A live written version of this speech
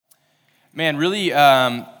Man, really,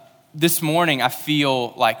 this morning I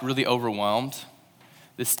feel like really overwhelmed.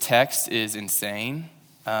 This text is insane.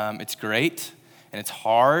 It's great, and it's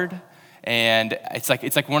hard, and it's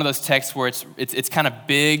like one of those texts where it's kind of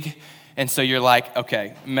big, and so you're like,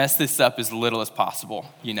 okay, mess this up as little as possible.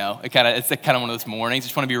 You know, it's kind of one of those mornings. I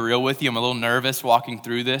just want to be real with you. I'm a little nervous walking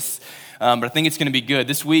through this, but I think it's going to be good.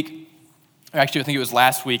 This week, actually, I think it was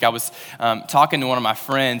last week, I was talking to one of my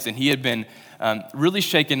friends, and he had been really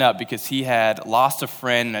shaken up because he had lost a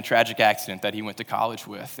friend in a tragic accident that he went to college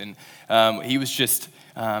with. And he was just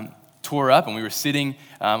tore up, and we were sitting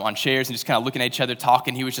on chairs and just kind of looking at each other,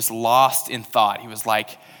 talking. He was just lost in thought. He was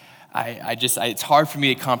like, it's hard for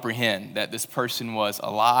me to comprehend that this person was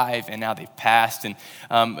alive and now they've passed. And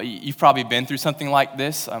you've probably been through something like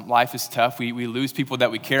this. Life is tough. We lose people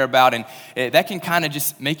that we care about, and that can kind of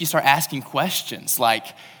just make you start asking questions like,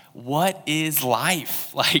 what is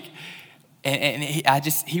life? And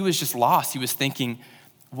he was just lost. He was thinking,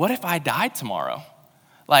 what if I died tomorrow?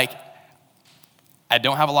 Like, I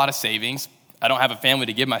don't have a lot of savings. I don't have a family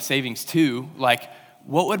to give my savings to. Like,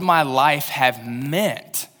 what would my life have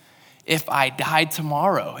meant if I died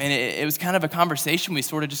tomorrow? And it was kind of a conversation we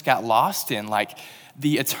sort of just got lost in, like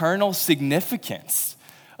the eternal significance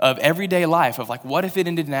of everyday life, of like, what if it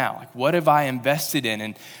ended now? Like, what have I invested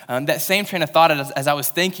in? And that same train of thought, as I was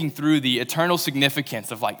thinking through the eternal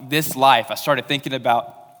significance of like this life, I started thinking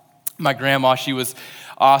about my grandma. She was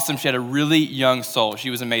awesome. She had a really young soul. She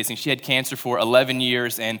was amazing. She had cancer for 11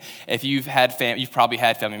 years, and if you've probably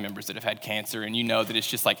had family members that have had cancer, and you know that it's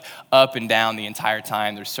just like up and down the entire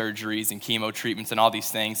time. There's surgeries and chemo treatments and all these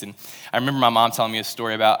things. And I remember my mom telling me a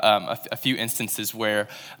story about a few instances where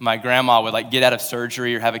my grandma would like get out of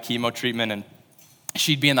surgery or have a chemo treatment, and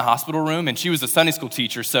she'd be in the hospital room, and she was a Sunday school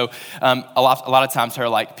teacher. So a lot of times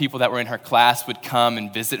people that were in her class would come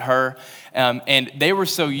and visit her. And they were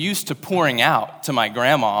so used to pouring out to my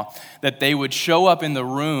grandma that they would show up in the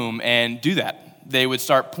room and do that. They would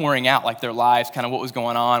start pouring out like their lives, kind of what was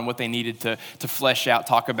going on, what they needed to flesh out,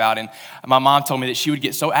 talk about. And my mom told me that she would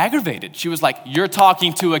get so aggravated. She was like, you're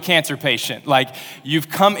talking to a cancer patient. Like, you've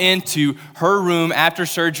come into her room after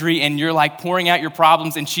surgery and you're like pouring out your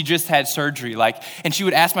problems, and she just had surgery. Like, and she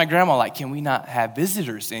would ask my grandma, like, can we not have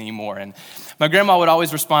visitors anymore? And my grandma would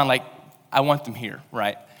always respond like, I want them here,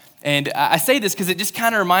 right? And I say this because it just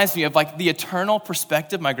kind of reminds me of like the eternal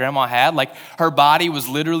perspective my grandma had. Like, her body was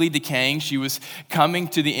literally decaying. She was coming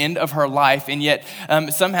to the end of her life. And yet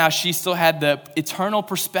somehow she still had the eternal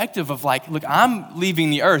perspective of like, look, I'm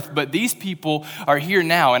leaving the earth, but these people are here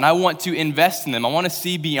now, and I want to invest in them. I want to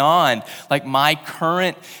see beyond like my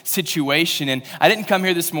current situation. And I didn't come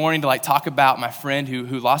here this morning to like talk about my friend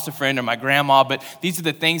who lost a friend, or my grandma, but these are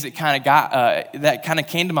the things that kind of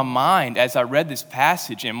came to my mind as I read this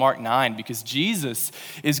passage in Mark 9, because Jesus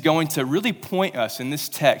is going to really point us in this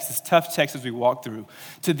text, this tough text as we walk through,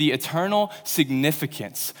 to the eternal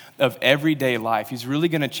significance of everyday life. He's really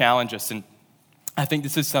going to challenge us, and I think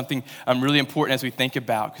this is something really important as we think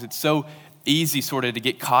about, because it's so easy sort of to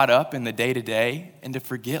get caught up in the day-to-day and to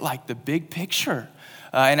forget like the big picture.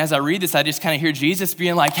 And as I read this, I just kind of hear Jesus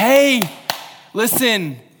being like, hey,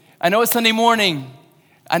 listen, I know it's Sunday morning.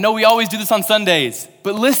 I know we always do this on Sundays,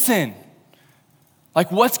 but listen. Like,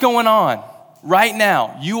 what's going on right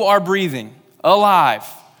now? You are breathing, alive,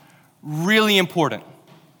 really important,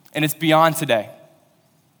 and it's beyond today.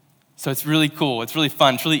 So it's really cool. It's really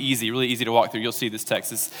fun. It's really easy to walk through. You'll see this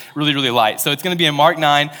text. It's really, really light. So it's going to be in Mark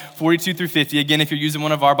 9, 42 through 50. Again, if you're using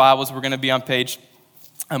one of our Bibles, we're going to be on page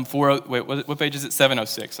what page is it?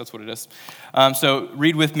 706. That's what it is. So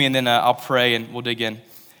read with me, and then I'll pray, and we'll dig in.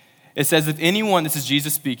 It says, if anyone, this is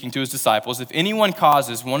Jesus speaking to his disciples, if anyone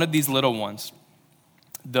causes one of these little ones,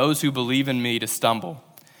 those who believe in me, to stumble,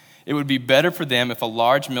 it would be better for them if a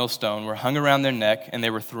large millstone were hung around their neck and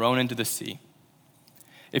they were thrown into the sea.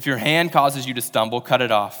 If your hand causes you to stumble, cut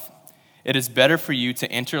it off. It is better for you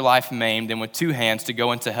to enter life maimed than with 2 hands to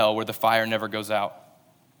go into hell, where the fire never goes out.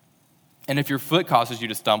 And if your foot causes you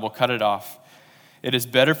to stumble, cut it off. It is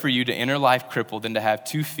better for you to enter life crippled than to have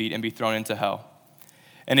 2 feet and be thrown into hell.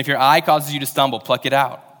 And if your eye causes you to stumble, pluck it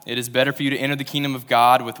out. It is better for you to enter the kingdom of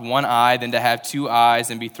God with 1 eye than to have 2 eyes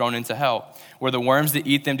and be thrown into hell, where the worms that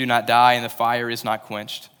eat them do not die and the fire is not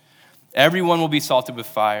quenched. Everyone will be salted with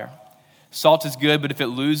fire. Salt is good, but if it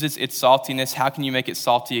loses its saltiness, how can you make it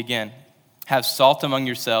salty again? Have salt among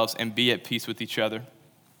yourselves and be at peace with each other.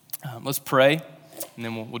 Let's pray, and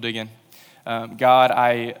then we'll dig in. God,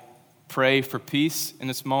 I pray for peace in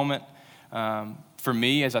this moment, for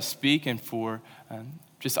me as I speak, and for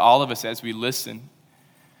just all of us as we listen.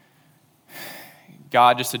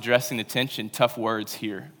 God, just addressing the tension, tough words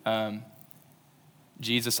here.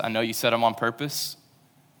 Jesus, I know you said them on purpose.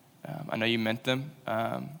 I know you meant them.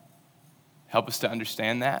 Help us to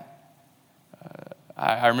understand that.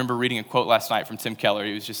 I remember reading a quote last night from Tim Keller.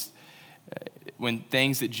 He was just, when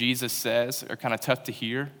things that Jesus says are kind of tough to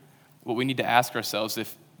hear, what we need to ask ourselves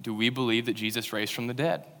do we believe that Jesus raised from the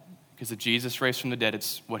dead? Because if Jesus raised from the dead,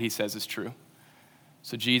 it's what he says is true.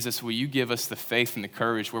 So Jesus, will you give us the faith and the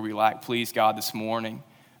courage where we lack, please, God, this morning,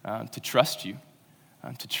 to trust you,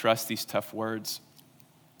 to trust these tough words.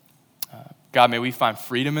 God, may we find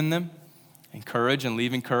freedom in them and courage, and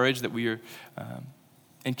leave encouraged that we are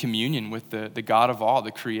in communion with the God of all,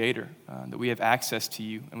 the Creator, that we have access to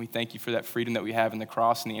you, and we thank you for that freedom that we have in the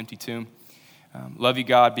cross and the empty tomb. Love you,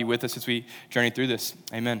 God. Be with us as we journey through this.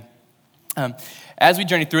 Amen. As we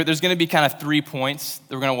journey through it, there's going to be kind of 3 points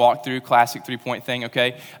that we're going to walk through, classic 3-point thing,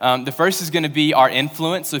 okay? The first is going to be our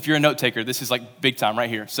influence. So if you're a note taker, this is like big time right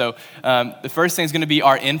here. So the first thing is going to be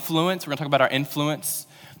our influence. We're going to talk about our influence.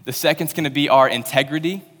 The second is going to be our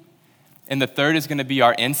integrity. And the third is going to be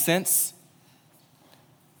our incense.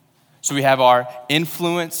 So we have our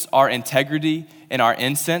influence, our integrity, and our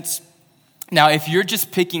incense. Now, if you're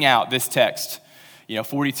just picking out this text,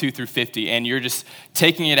 42 through 50, and you're just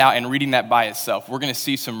taking it out and reading that by itself, we're going to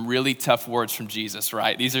see some really tough words from Jesus,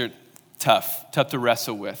 right? These are tough to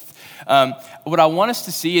wrestle with. What I want us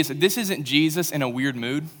to see is that this isn't Jesus in a weird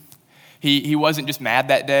mood. He wasn't just mad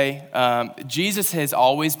that day. Jesus has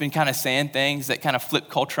always been kind of saying things that kind of flip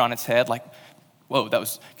culture on its head, like, whoa, that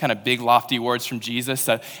was kind of big, lofty words from Jesus.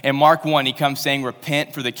 In Mark 1, he comes saying,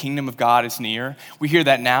 repent, for the kingdom of God is near. We hear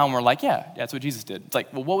that now, and we're like, yeah, that's what Jesus did. It's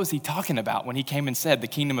like, well, what was he talking about when he came and said, the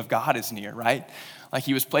kingdom of God is near, right? Like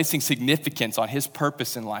he was placing significance on his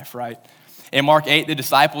purpose in life, right? In Mark 8, the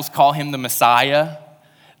disciples call him the Messiah,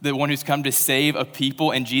 the one who's come to save a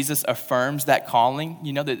people, and Jesus affirms that calling,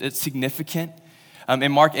 that it's significant.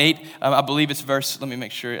 In Mark 8, I believe it's let me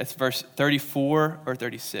make sure, it's verse 34 or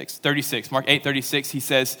 36. 36, Mark 8:36, he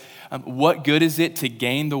says, what good is it to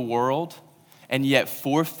gain the world and yet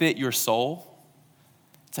forfeit your soul?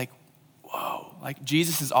 It's like, whoa, like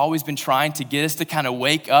Jesus has always been trying to get us to kind of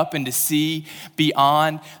wake up and to see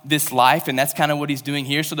beyond this life, and that's kind of what he's doing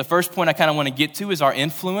here. So the first point I kind of want to get to is our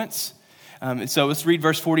influence. So let's read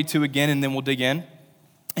verse 42 again, and then we'll dig in.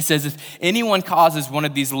 It says, if anyone causes one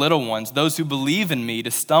of these little ones, those who believe in me, to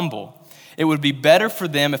stumble, it would be better for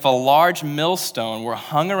them if a large millstone were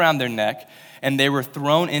hung around their neck and they were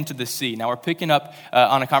thrown into the sea. Now we're picking up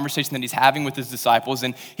on a conversation that he's having with his disciples,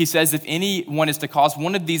 and he says if anyone is to cause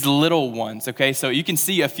one of these little ones, okay? So you can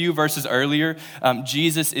see a few verses earlier,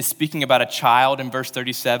 Jesus is speaking about a child in verse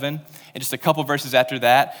 37, and just a couple verses after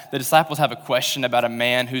that, the disciples have a question about a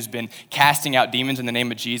man who's been casting out demons in the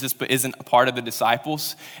name of Jesus, but isn't a part of the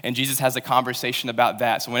disciples, and Jesus has a conversation about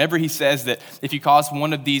that. So whenever he says that if you cause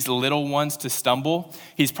one of these little ones to stumble,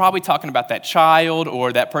 he's probably talking about that child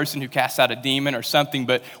or that person who casts out a demon or something,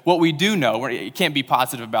 but what we do know, you can't be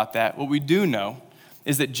positive about that, what we do know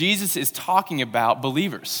is that Jesus is talking about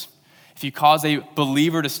believers. If you cause a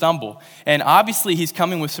believer to stumble, and obviously he's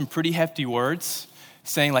coming with some pretty hefty words,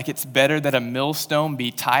 saying like it's better that a millstone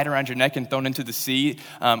be tied around your neck and thrown into the sea.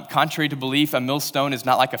 Contrary to belief, a millstone is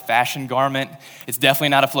not like a fashion garment. It's definitely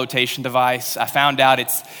not a flotation device. I found out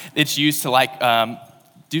it's used to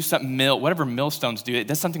do something, whatever millstones do. It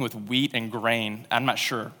does something with wheat and grain. I'm not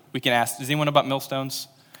sure. We can ask, does anyone know about millstones?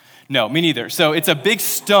 No, me neither. So it's a big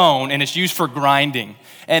stone and it's used for grinding.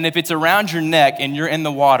 And if it's around your neck and you're in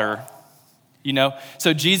the water,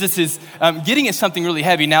 so Jesus is getting at something really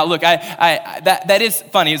heavy. Now, look, that is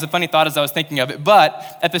funny. It was a funny thought as I was thinking of it.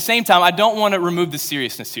 But at the same time, I don't want to remove the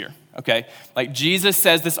seriousness here, okay? Like Jesus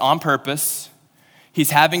says this on purpose.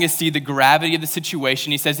 He's having us see the gravity of the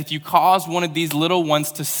situation. He says, if you cause one of these little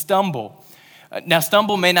ones to stumble. Now,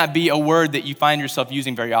 stumble may not be a word that you find yourself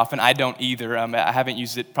using very often. I don't either. I haven't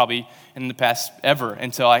used it probably in the past ever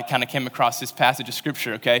until I kind of came across this passage of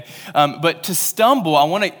scripture, okay? But to stumble, I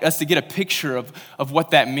want us to get a picture of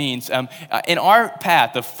what that means. In our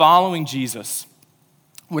path of following Jesus,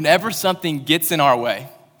 whenever something gets in our way,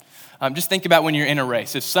 just think about when you're in a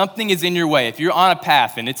race. If something is in your way, if you're on a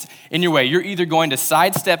path and it's in your way, you're either going to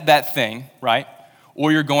sidestep that thing, right?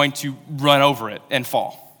 Or you're going to run over it and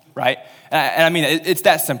fall, right? And I mean, it's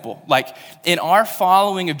that simple. Like in our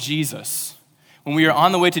following of Jesus, when we are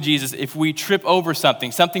on the way to Jesus, if we trip over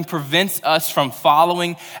something prevents us from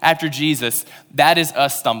following after Jesus, that is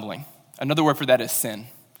us stumbling. Another word for that is sin.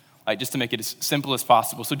 Like just to make it as simple as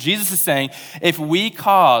possible. So Jesus is saying, if we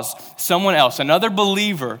cause someone else, another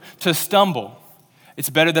believer, to stumble, it's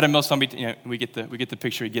better that a millstone be, we get the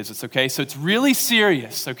picture he gives us, okay? So it's really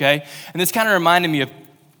serious, okay? And this kind of reminded me of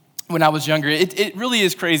when I was younger. It really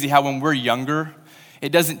is crazy how when we're younger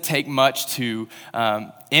It doesn't take much to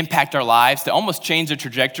impact our lives, to almost change the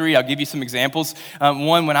trajectory. I'll give you some examples.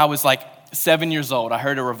 One, when I was like 7 years old, I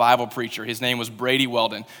heard a revival preacher. His name was Brady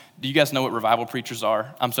Weldon. Do you guys know what revival preachers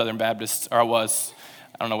are? I'm Southern Baptist, or I was.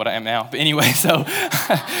 I don't know what I am now. But anyway, so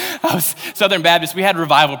I was Southern Baptist. We had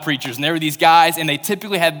revival preachers, and there were these guys, and they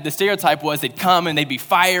typically had, the stereotype was they'd come and they'd be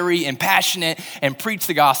fiery and passionate and preach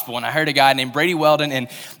the gospel. And I heard a guy named Brady Weldon, and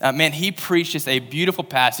man, he preached just a beautiful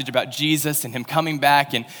passage about Jesus and him coming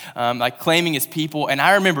back and like claiming his people. And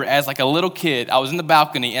I remember as like a little kid, I was in the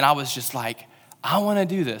balcony, and I was just like, I want to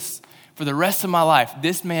do this. For the rest of my life,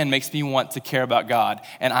 this man makes me want to care about God,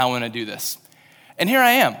 and I want to do this. And here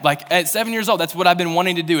I am, like at 7 years old, that's what I've been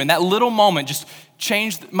wanting to do. And that little moment just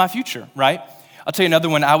changed my future, right? I'll tell you another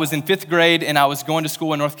one. I was in 5th grade and I was going to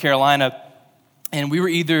school in North Carolina, and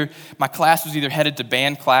my class was either headed to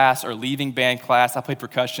band class or leaving band class. I played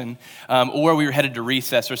percussion, or we were headed to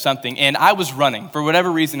recess or something. And I was running. For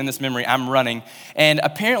whatever reason in this memory, I'm running. And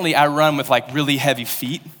apparently I run with like really heavy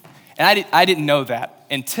feet. And I didn't know that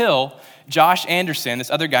until Josh Anderson, this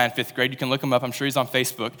other guy in 5th grade, you can look him up, I'm sure he's on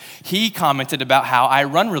Facebook. He commented about how I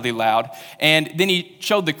run really loud, and then he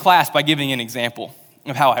showed the class by giving an example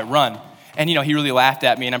of how I run. And he really laughed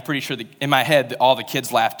at me, and I'm pretty sure that in my head that all the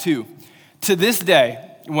kids laughed too. To this day,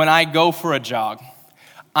 when I go for a jog,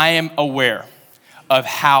 I am aware of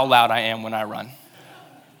how loud I am when I run.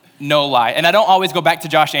 No lie. And I don't always go back to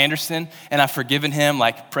Josh Anderson, and I've forgiven him,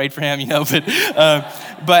 like prayed for him,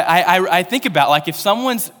 but I think about like if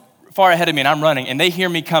someone's far ahead of me and I'm running and they hear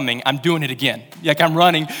me coming, I'm doing it again. Like I'm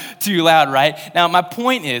running too loud, right? Now, my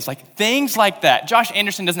point is like things like that. Josh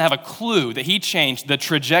Anderson doesn't have a clue that he changed the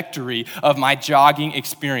trajectory of my jogging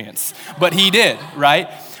experience, but he did, right?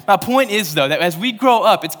 My point is though, that as we grow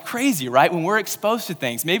up, it's crazy, right? When we're exposed to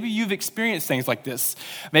things, maybe you've experienced things like this.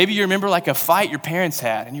 Maybe you remember like a fight your parents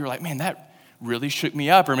had and you were like, man, that really shook me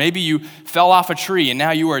up. Or maybe you fell off a tree and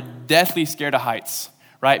now you are deathly scared of heights.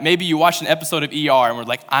 Right? Maybe you watched an episode of ER and were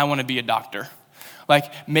like, I want to be a doctor.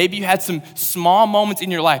 Like maybe you had some small moments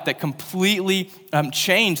in your life that completely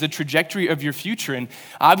changed the trajectory of your future. And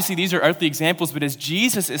obviously these are earthly examples, but as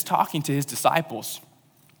Jesus is talking to his disciples,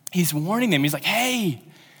 he's warning them. He's like, hey,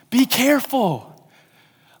 be careful.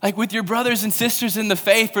 Like with your brothers and sisters in the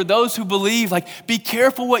faith, for those who believe, like be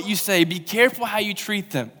careful what you say. Be careful how you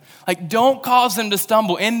treat them. Like don't cause them to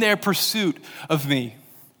stumble in their pursuit of me.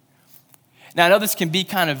 Now, I know this can be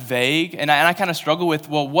kind of vague, and I kind of struggle with,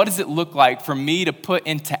 well, what does it look like for me to put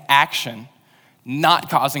into action not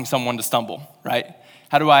causing someone to stumble, right?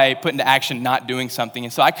 How do I put into action not doing something?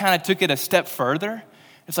 And so I kind of took it a step further.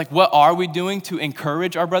 It's like, what are we doing to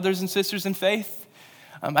encourage our brothers and sisters in faith?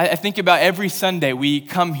 I think about every Sunday we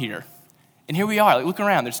come here, and here we are. Like, look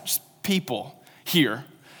around. There's just people here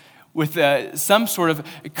with some sort of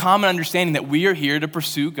common understanding that we are here to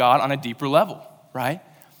pursue God on a deeper level, right?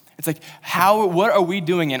 It's like, what are we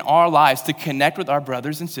doing in our lives to connect with our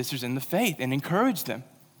brothers and sisters in the faith and encourage them?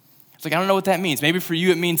 It's like, I don't know what that means. Maybe for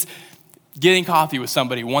you it means getting coffee with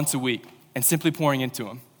somebody once a week and simply pouring into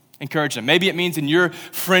them, encourage them. Maybe it means in your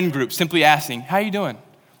friend group simply asking, how are you doing?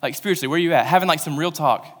 Like spiritually, where are you at? Having like some real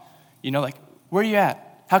talk, like where are you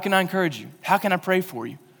at? How can I encourage you? How can I pray for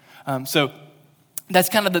you? So that's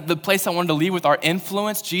kind of the place I wanted to leave with our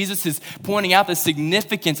influence. Jesus is pointing out the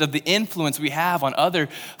significance of the influence we have on other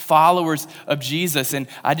followers of Jesus. And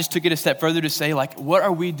I just took it a step further to say, like, what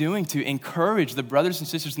are we doing to encourage the brothers and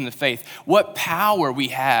sisters in the faith? What power we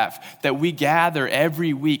have that we gather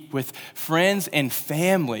every week with friends and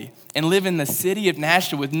family and live in the city of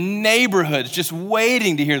Nashville with neighborhoods just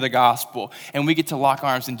waiting to hear the gospel. And we get to lock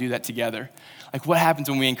arms and do that together. Like what happens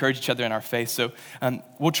when we encourage each other in our faith? So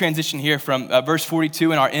we'll transition here from verse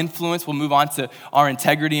 42 and our influence. We'll move on to our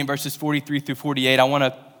integrity in verses 43 through 48. I want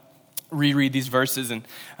to reread these verses and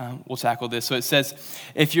we'll tackle this. So it says,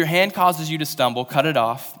 if your hand causes you to stumble, cut it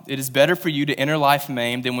off. It is better for you to enter life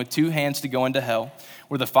maimed than with 2 hands to go into hell,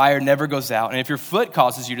 where the fire never goes out. And if your foot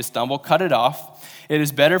causes you to stumble, cut it off. It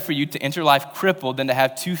is better for you to enter life crippled than to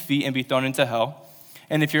have 2 feet and be thrown into hell.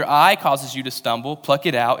 And if your eye causes you to stumble, pluck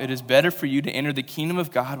it out. It is better for you to enter the kingdom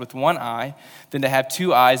of God with 1 eye than to have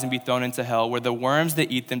 2 eyes and be thrown into hell, where the worms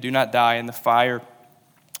that eat them do not die and the fire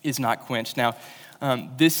is not quenched. Now,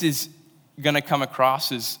 this is going to come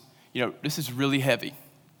across as, this is really heavy.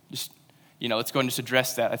 Just, let's go and just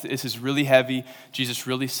address that. This is really heavy. Jesus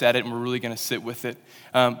really said it, and we're really going to sit with it.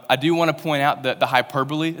 I do want to point out that the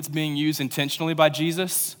hyperbole that's being used intentionally by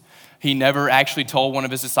Jesus. He never actually told one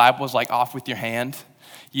of his disciples, like, off with your hand.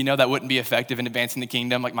 That wouldn't be effective in advancing the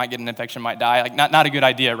kingdom, like might get an infection, might die. Like not a good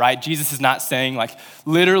idea, right? Jesus is not saying like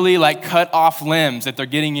literally like cut off limbs that they're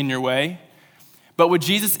getting in your way. But what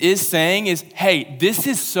Jesus is saying is, hey, this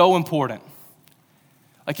is so important.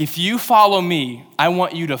 Like, if you follow me, I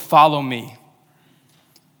want you to follow me.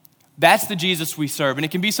 That's the Jesus we serve. And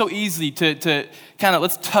it can be so easy to kind of,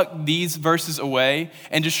 let's tuck these verses away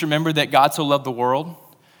and just remember that God so loved the world.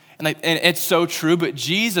 And it's so true, but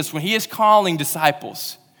Jesus, when he is calling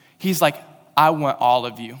disciples, he's like, I want all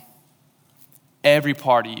of you, every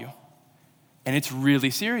part of you. And it's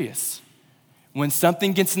really serious. When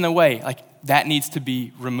something gets in the way, like, that needs to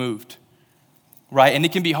be removed, right? And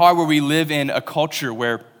it can be hard where we live in a culture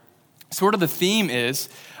where sort of the theme is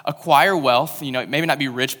acquire wealth, maybe not be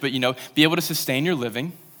rich, but, be able to sustain your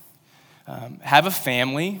living, have a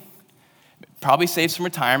family, probably save some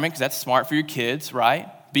retirement because that's smart for your kids, right?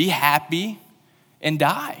 Be happy and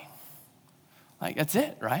die. Like, that's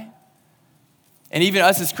it, right? And even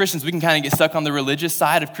us as Christians, we can kind of get stuck on the religious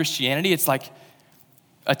side of Christianity. It's like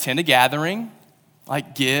attend a gathering,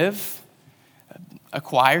 like give,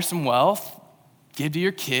 acquire some wealth, give to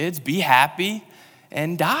your kids, be happy,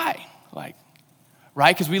 and die. Like,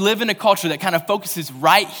 right? Because we live in a culture that kind of focuses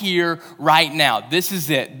right here, right now. This is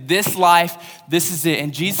it. This life, this is it.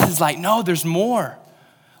 And Jesus is like, no, there's more.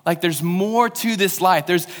 Like, there's more to this life.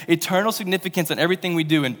 There's eternal significance in everything we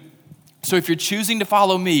do. And so if you're choosing to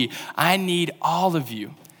follow me, I need all of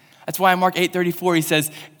you. That's why in Mark 8:34, he says,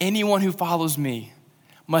 anyone who follows me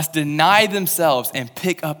must deny themselves and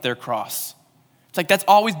pick up their cross. It's like that's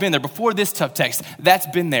always been there. Before this tough text, that's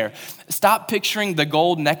been there. Stop picturing the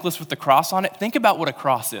gold necklace with the cross on it. Think about what a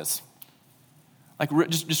cross is. Like,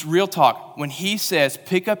 just real talk. When he says,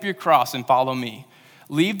 pick up your cross and follow me,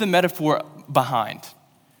 leave the metaphor behind.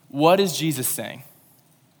 What is Jesus saying?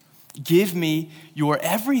 Give me your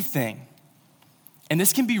everything. And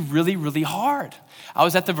this can be really, really hard. I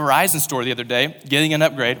was at the Verizon store the other day getting an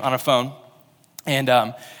upgrade on a phone, and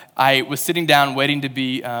I was sitting down waiting to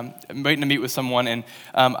meet with someone, and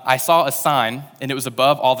I saw a sign, and it was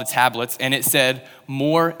above all the tablets, and it said,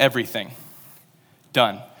 more everything.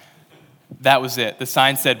 Done. That was it. The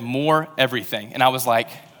sign said, more everything. And I was like,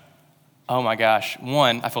 oh my gosh.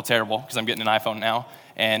 One, I feel terrible because I'm getting an iPhone now,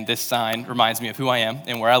 and this sign reminds me of who I am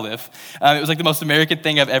and where I live. It was like the most American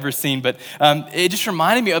thing I've ever seen, but it just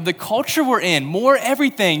reminded me of the culture we're in. More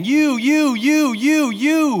everything. You.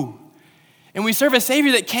 And we serve a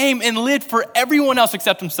Savior that came and lived for everyone else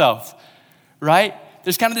except himself, right?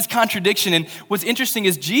 There's kind of this contradiction. And what's interesting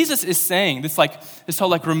is Jesus is saying this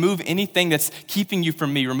whole remove anything that's keeping you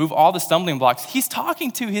from me, remove all the stumbling blocks. He's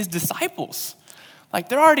talking to his disciples. Like,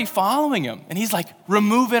 they're already following him. And he's like,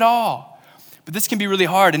 remove it all. But this can be really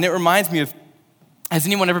hard. And it reminds me of, has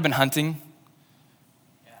anyone ever been hunting?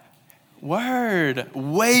 Word,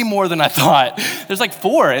 way more than I thought. There's like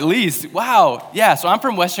 4 at least. Wow. Yeah, so I'm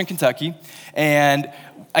from Western Kentucky, and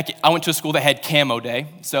I went to a school that had camo day,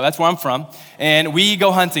 so that's where I'm from. And we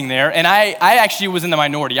go hunting there, and I actually was in the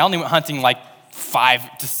minority. I only went hunting like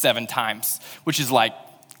 5 to 7 times, which is like,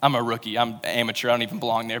 I'm a rookie. I'm amateur. I don't even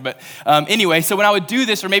belong there. But anyway, so when I would do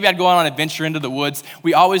this, or maybe I'd go on an adventure into the woods,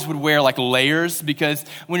 we always would wear like layers, because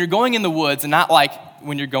when you're going in the woods, and not like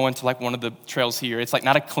when you're going to like one of the trails here, it's like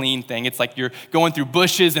not a clean thing. It's like you're going through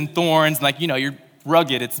bushes and thorns, and like, you're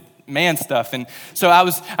rugged. It's man stuff. And so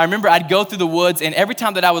I remember I'd go through the woods, and every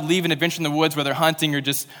time that I would leave an adventure in the woods, whether hunting or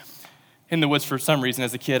just in the woods for some reason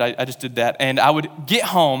as a kid, I just did that. And I would get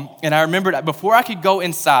home, and I remembered before I could go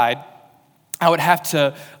inside, I would have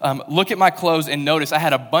to look at my clothes and notice I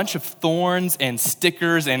had a bunch of thorns and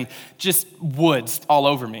stickers and just woods all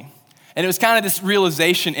over me. And it was kind of this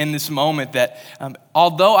realization in this moment that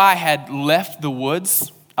although I had left the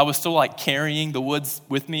woods, I was still like carrying the woods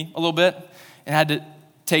with me a little bit, and had to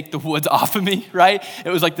take the woods off of me, right? It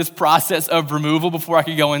was like this process of removal before I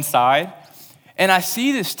could go inside. And I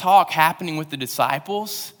see this talk happening with the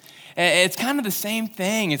disciples, and it's kind of the same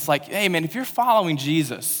thing. It's like, hey man, if you're following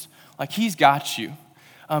Jesus, like, he's got you.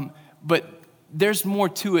 But there's more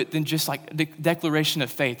to it than just like the declaration of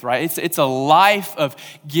faith, right? It's a life of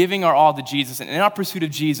giving our all to Jesus. And in our pursuit of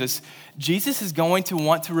Jesus, Jesus is going to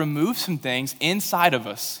want to remove some things inside of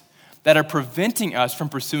us that are preventing us from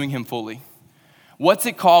pursuing him fully. What's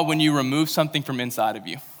it called when you remove something from inside of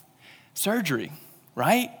you? Surgery,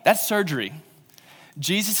 right? That's surgery.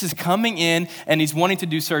 Jesus is coming in and he's wanting to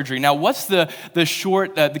do surgery. Now, what's the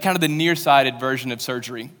short, the kind of the nearsighted version of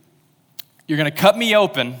surgery? You're gonna cut me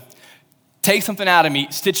open, take something out of me,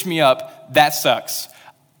 stitch me up. That sucks.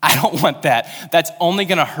 I don't want that. That's only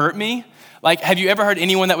gonna hurt me. Like, have you ever heard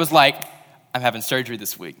anyone that was like, I'm having surgery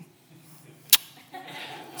this week?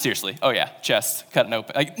 Seriously. Oh yeah, chest, cutting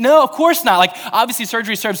open. Like, no, of course not. Like, obviously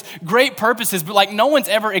surgery serves great purposes, but like no one's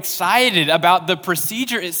ever excited about the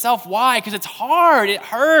procedure itself. Why? Because it's hard, it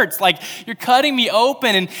hurts. Like, you're cutting me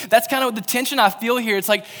open, and that's kind of the tension I feel here. It's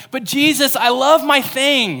like, but Jesus, I love my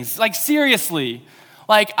things. Like, seriously.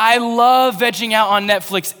 Like, I love vegging out on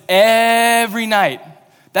Netflix every night.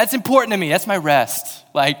 That's important to me. That's my rest.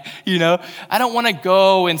 Like, I don't want to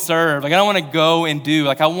go and serve. Like, I don't want to go and do.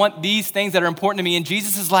 Like, I want these things that are important to me. And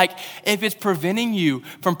Jesus is like, if it's preventing you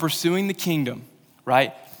from pursuing the kingdom,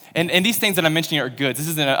 right? And these things that I'm mentioning are goods. This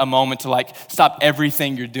isn't a moment to like stop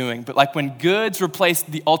everything you're doing. But like when goods replace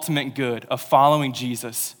the ultimate good of following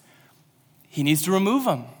Jesus, he needs to remove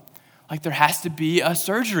them. Like, there has to be a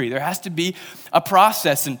surgery. There has to be a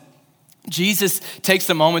process. And Jesus takes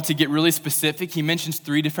a moment to get really specific. He mentions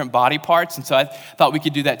 3 different body parts, and so I thought we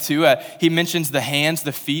could do that too. He mentions the hands,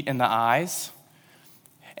 the feet, and the eyes.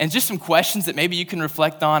 And just some questions that maybe you can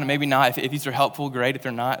reflect on, and maybe not. If these are helpful, great. If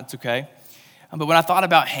they're not, it's okay. But when I thought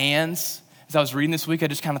about hands, as I was reading this week, I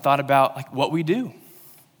just kind of thought about like what we do.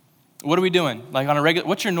 What are we doing? Like on a regular,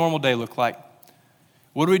 what's your normal day look like?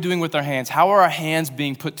 What are we doing with our hands? How are our hands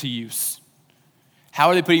being put to use? How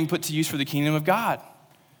are they being put to use for the kingdom of God?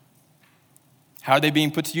 How are they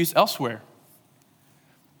being put to use elsewhere?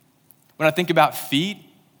 When I think about feet,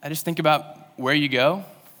 I just think about where you go,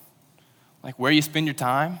 like where you spend your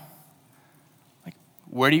time. Like,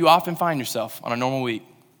 where do you often find yourself on a normal week?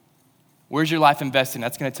 Where's your life invested?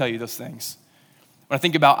 That's going to tell you those things. When I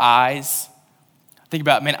think about eyes, I think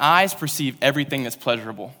about, eyes perceive everything that's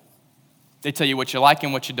pleasurable. They tell you what you like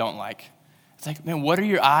and what you don't like. It's like, what are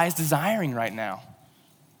your eyes desiring right now?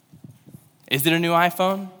 Is it a new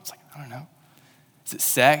iPhone? It's like, I don't know. Is it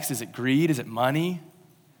sex? Is it greed? Is it money?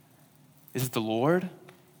 Is it the Lord?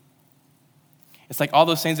 It's like all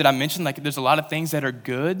those things that I mentioned, like there's a lot of things that are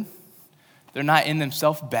good. They're not in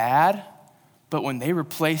themselves bad, but when they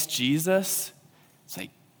replace Jesus, it's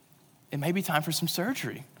like, it may be time for some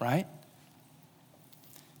surgery, right?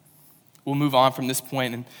 We'll move on from this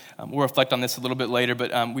point, and we'll reflect on this a little bit later,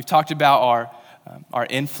 but we've talked about our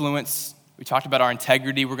influence. We talked about our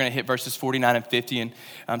integrity. We're going to hit verses 49 and 50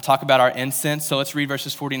 and talk about our incense. So let's read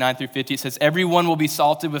verses 49 through 50. It says, everyone will be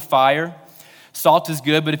salted with fire. Salt is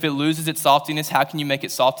good, but if it loses its saltiness, how can you make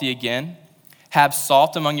it salty again? Have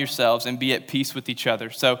salt among yourselves and be at peace with each other.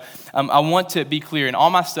 So I want to be clear. In all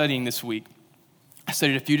my studying this week, I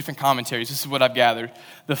studied a few different commentaries. This is what I've gathered.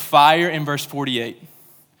 The fire in verse 48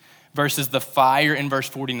 versus the fire in verse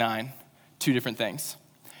 49, 2 different things.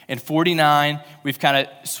 In 49, we've kind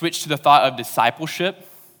of switched to the thought of discipleship.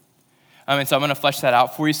 And so I'm going to flesh that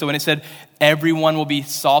out for you. So when it said everyone will be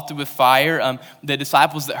salted with fire, the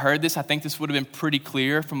disciples that heard this, I think this would have been pretty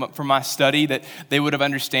clear from my study that they would have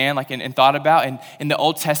understand and thought about. And in the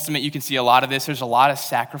Old Testament, you can see a lot of this. There's a lot of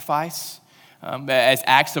sacrifice as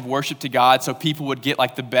acts of worship to God. So people would get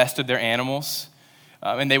like the best of their animals.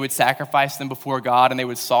 And they would sacrifice them before God, and they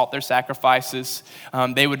would salt their sacrifices.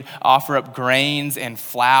 They would offer up grains and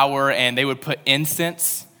flour, and they would put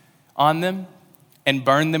incense on them and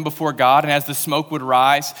burn them before God. And as the smoke would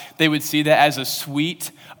rise, they would see that as a sweet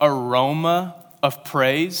aroma of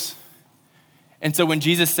praise. And so when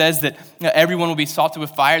Jesus says that everyone will be salted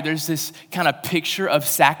with fire, there's this kind of picture of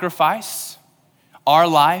sacrifice, our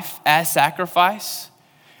life as sacrifice.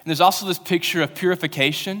 And there's also this picture of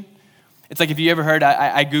purification. It's like if you ever heard,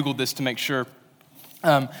 I Googled this to make sure.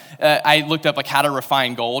 I looked up like how to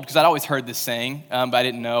refine gold because I'd always heard this saying, but I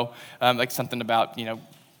didn't know like something about,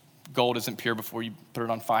 gold isn't pure before you put it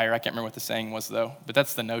on fire. I can't remember what the saying was though, but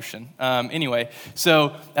that's the notion. Anyway,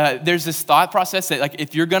 so there's this thought process that like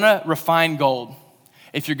if you're going to refine gold,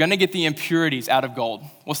 if you're going to get the impurities out of gold,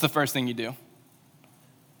 what's the first thing you do?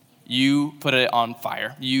 You put it on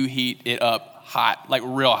fire. You heat it up hot, like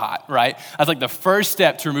real hot, right? That's like the first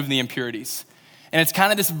step to remove the impurities. And it's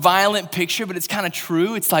kind of this violent picture, but it's kind of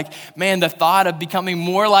true. It's like, man, the thought of becoming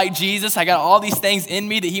more like Jesus, I got all these things in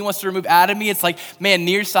me that he wants to remove out of me. It's like, man,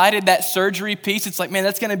 nearsighted, that surgery piece, it's like, man,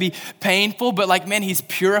 that's going to be painful, but like, man, he's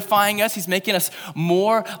purifying us. He's making us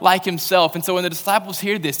more like himself. And so when the disciples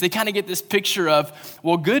hear this, they kind of get this picture of,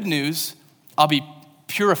 well, good news, I'll be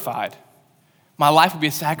purified. My life will be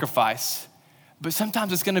a sacrifice. But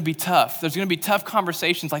sometimes it's going to be tough. There's going to be tough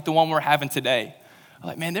conversations like the one we're having today.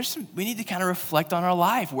 Like, man, we need to kind of reflect on our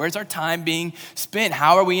life. Where's our time being spent?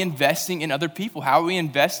 How are we investing in other people? How are we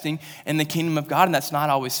investing in the kingdom of God? And that's not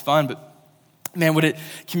always fun. But man, what it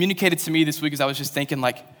communicated to me this week is I was just thinking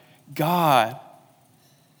like, God,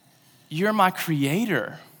 you're my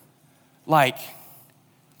creator. Like,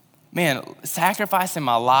 man, sacrificing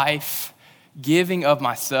my life, giving of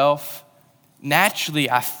myself, naturally,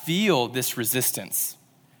 I feel this resistance.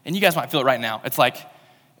 And you guys might feel it right now. It's like,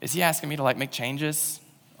 is he asking me to like make changes?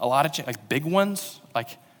 A lot of like big ones,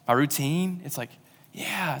 like my routine? It's like,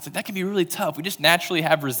 yeah, it's like that can be really tough. We just naturally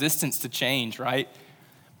have resistance to change, right?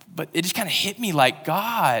 But it just kind of hit me like,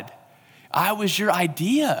 God, I was your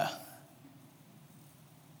idea.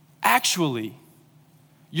 Actually,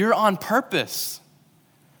 you're on purpose.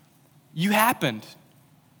 You happened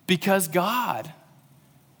because God.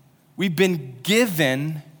 We've been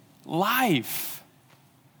given life,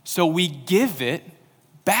 so we give it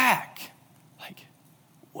back. Like,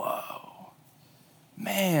 whoa,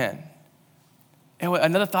 man. And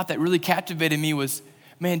another thought that really captivated me was,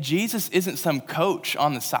 man, Jesus isn't some coach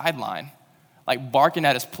on the sideline, like barking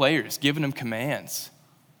at his players, giving them commands.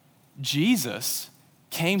 Jesus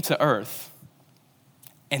came to earth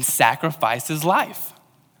and sacrificed his life.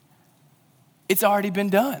 It's already been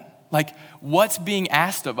done. Like, what's being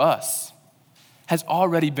asked of us has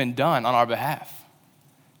already been done on our behalf.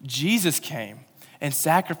 Jesus came and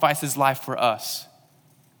sacrificed his life for us.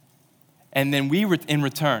 And then we, in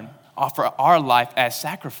return, offer our life as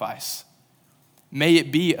sacrifice. May it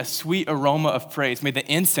be a sweet aroma of praise. May the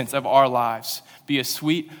incense of our lives be a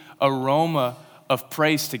sweet aroma of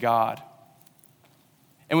praise to God.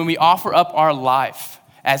 And when we offer up our life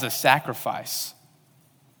as a sacrifice,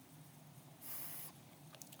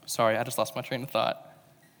 sorry, I just lost my train of thought.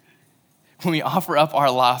 When we offer up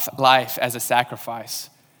our life as a sacrifice,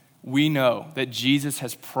 we know that Jesus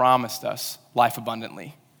has promised us life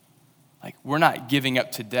abundantly. Like, we're not giving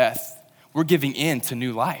up to death. We're giving in to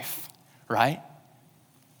new life, right?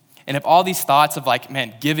 And if all these thoughts of like,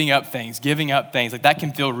 man, giving up things, like that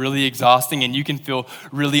can feel really exhausting and you can feel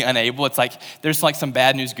really unable. It's like, there's like some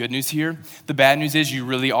bad news, good news here. The bad news is you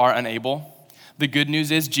really are unable. The good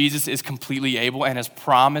news is Jesus is completely able and has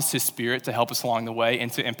promised his Spirit to help us along the way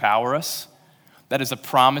and to empower us. That is a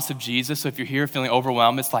promise of Jesus. So if you're here feeling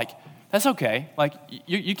overwhelmed, it's like, that's okay. Like,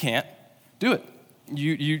 you can't do it.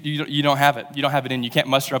 You don't have it. You don't have it in you. You can't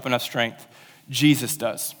muster up enough strength. Jesus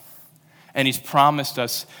does. And he's promised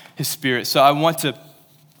us his Spirit. So I want to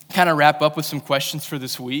kind of wrap up with some questions for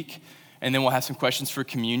this week, and then we'll have some questions for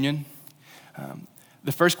communion.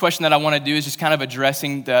 The first question that I want to do is just kind of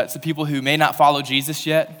addressing the people who may not follow Jesus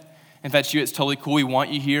yet. If that's you, it's totally cool. We want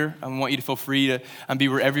you here. I want you to feel free to be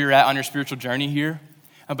wherever you're at on your spiritual journey here.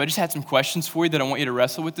 But I just had some questions for you that I want you to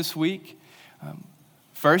wrestle with this week.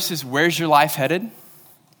 First is, where's your life headed?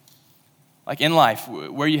 Like in life,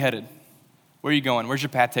 where are you headed? Where are you going? Where's your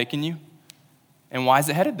path taking you? And why is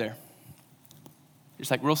it headed there? It's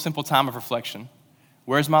like real simple time of reflection.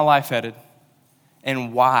 Where's my life headed?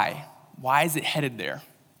 And why? Why is it headed there?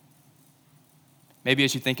 Maybe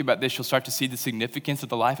as you think about this, you'll start to see the significance of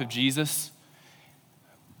the life of Jesus.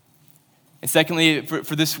 And secondly,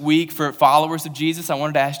 for this week, for followers of Jesus, I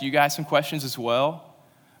wanted to ask you guys some questions as well.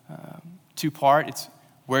 Two-part, it's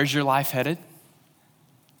where's your life headed?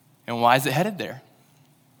 And why is it headed there?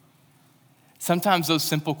 Sometimes those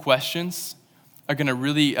simple questions are going to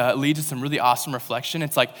really lead to some really awesome reflection.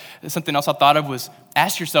 It's like something else I thought of was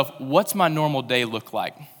ask yourself, what's my normal day look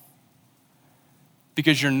like?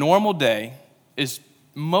 Because your normal day is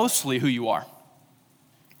mostly who you are.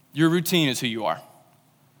 Your routine is who you are.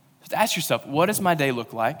 Just ask yourself, what does my day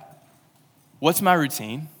look like? What's my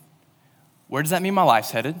routine? Where does that mean my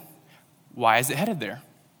life's headed? Why is it headed there?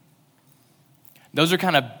 Those are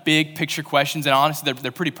kind of big picture questions, and honestly,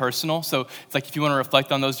 they're pretty personal. So it's like if you want to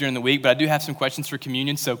reflect on those during the week, but I do have some questions for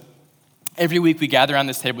communion. So every week we gather around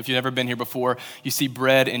this table. If you've never been here before, you see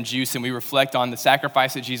bread and juice, and we reflect on the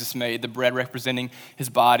sacrifice that Jesus made, the bread representing his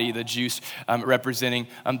body, the juice representing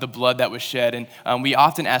the blood that was shed. And we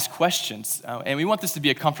often ask questions, and we want this to be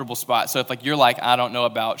a comfortable spot. So if like you're like, I don't know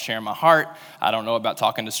about sharing my heart, I don't know about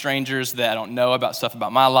talking to strangers, that I don't know about stuff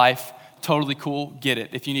about my life, totally cool, get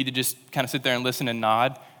it. If you need to just kind of sit there and listen and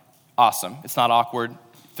nod, awesome. It's not awkward.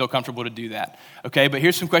 Feel comfortable to do that. Okay, but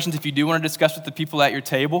here's some questions if you do want to discuss with the people at your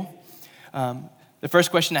table. The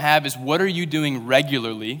first question I have is, what are you doing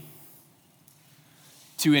regularly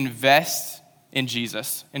to invest in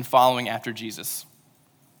Jesus and following after Jesus?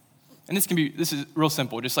 And this is real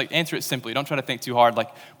simple. Just like answer it simply. Don't try to think too hard.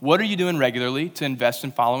 Like, what are you doing regularly to invest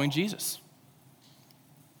in following Jesus?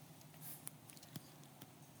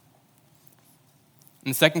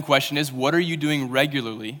 And the second question is, what are you doing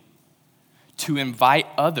regularly to invite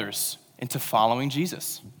others into following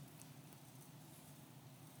Jesus?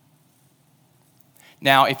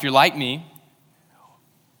 Now, if you're like me,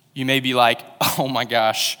 you may be like, oh my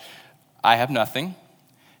gosh, I have nothing,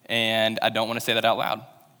 and I don't want to say that out loud.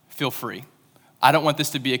 Feel free. I don't want this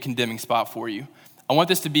to be a condemning spot for you. I want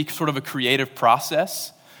this to be sort of a creative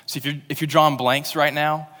process. So if you're drawing blanks right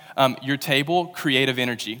now, Your table, creative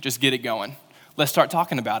energy. Just get it going. Let's start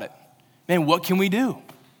talking about it. Man, what can we do?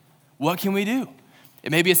 What can we do?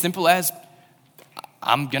 It may be as simple as,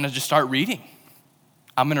 I'm going to just start reading.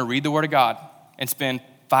 I'm going to read the Word of God and spend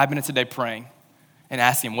 5 minutes a day praying and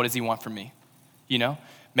asking him, what does he want from me? You know,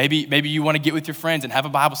 maybe you want to get with your friends and have a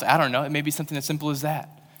Bible study. I don't know. It may be something as simple as that.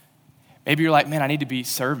 Maybe you're like, man, I need to be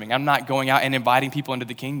serving. I'm not going out and inviting people into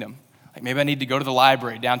the kingdom. Like maybe I need to go to the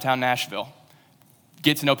library downtown Nashville,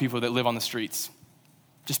 get to know people that live on the streets.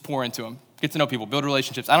 Just pour into them. Get to know people, build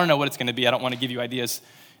relationships. I don't know what it's going to be. I don't want to give you ideas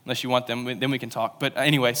unless you want them. Then we can talk. But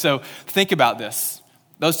anyway, so think about this.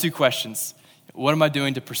 Those two questions. What am I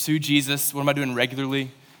doing to pursue Jesus? What am I doing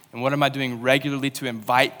regularly? And what am I doing regularly to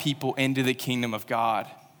invite people into the kingdom of God?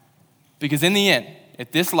 Because in the end,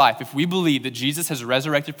 at this life, if we believe that Jesus has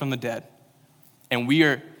resurrected from the dead and we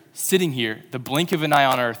are sitting here, the blink of an eye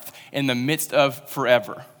on earth, in the midst of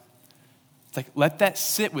forever, it's like, let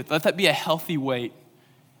that be a healthy weight.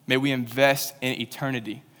 May we invest in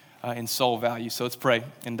eternity, in soul value. So let's pray,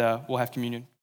 and we'll have communion.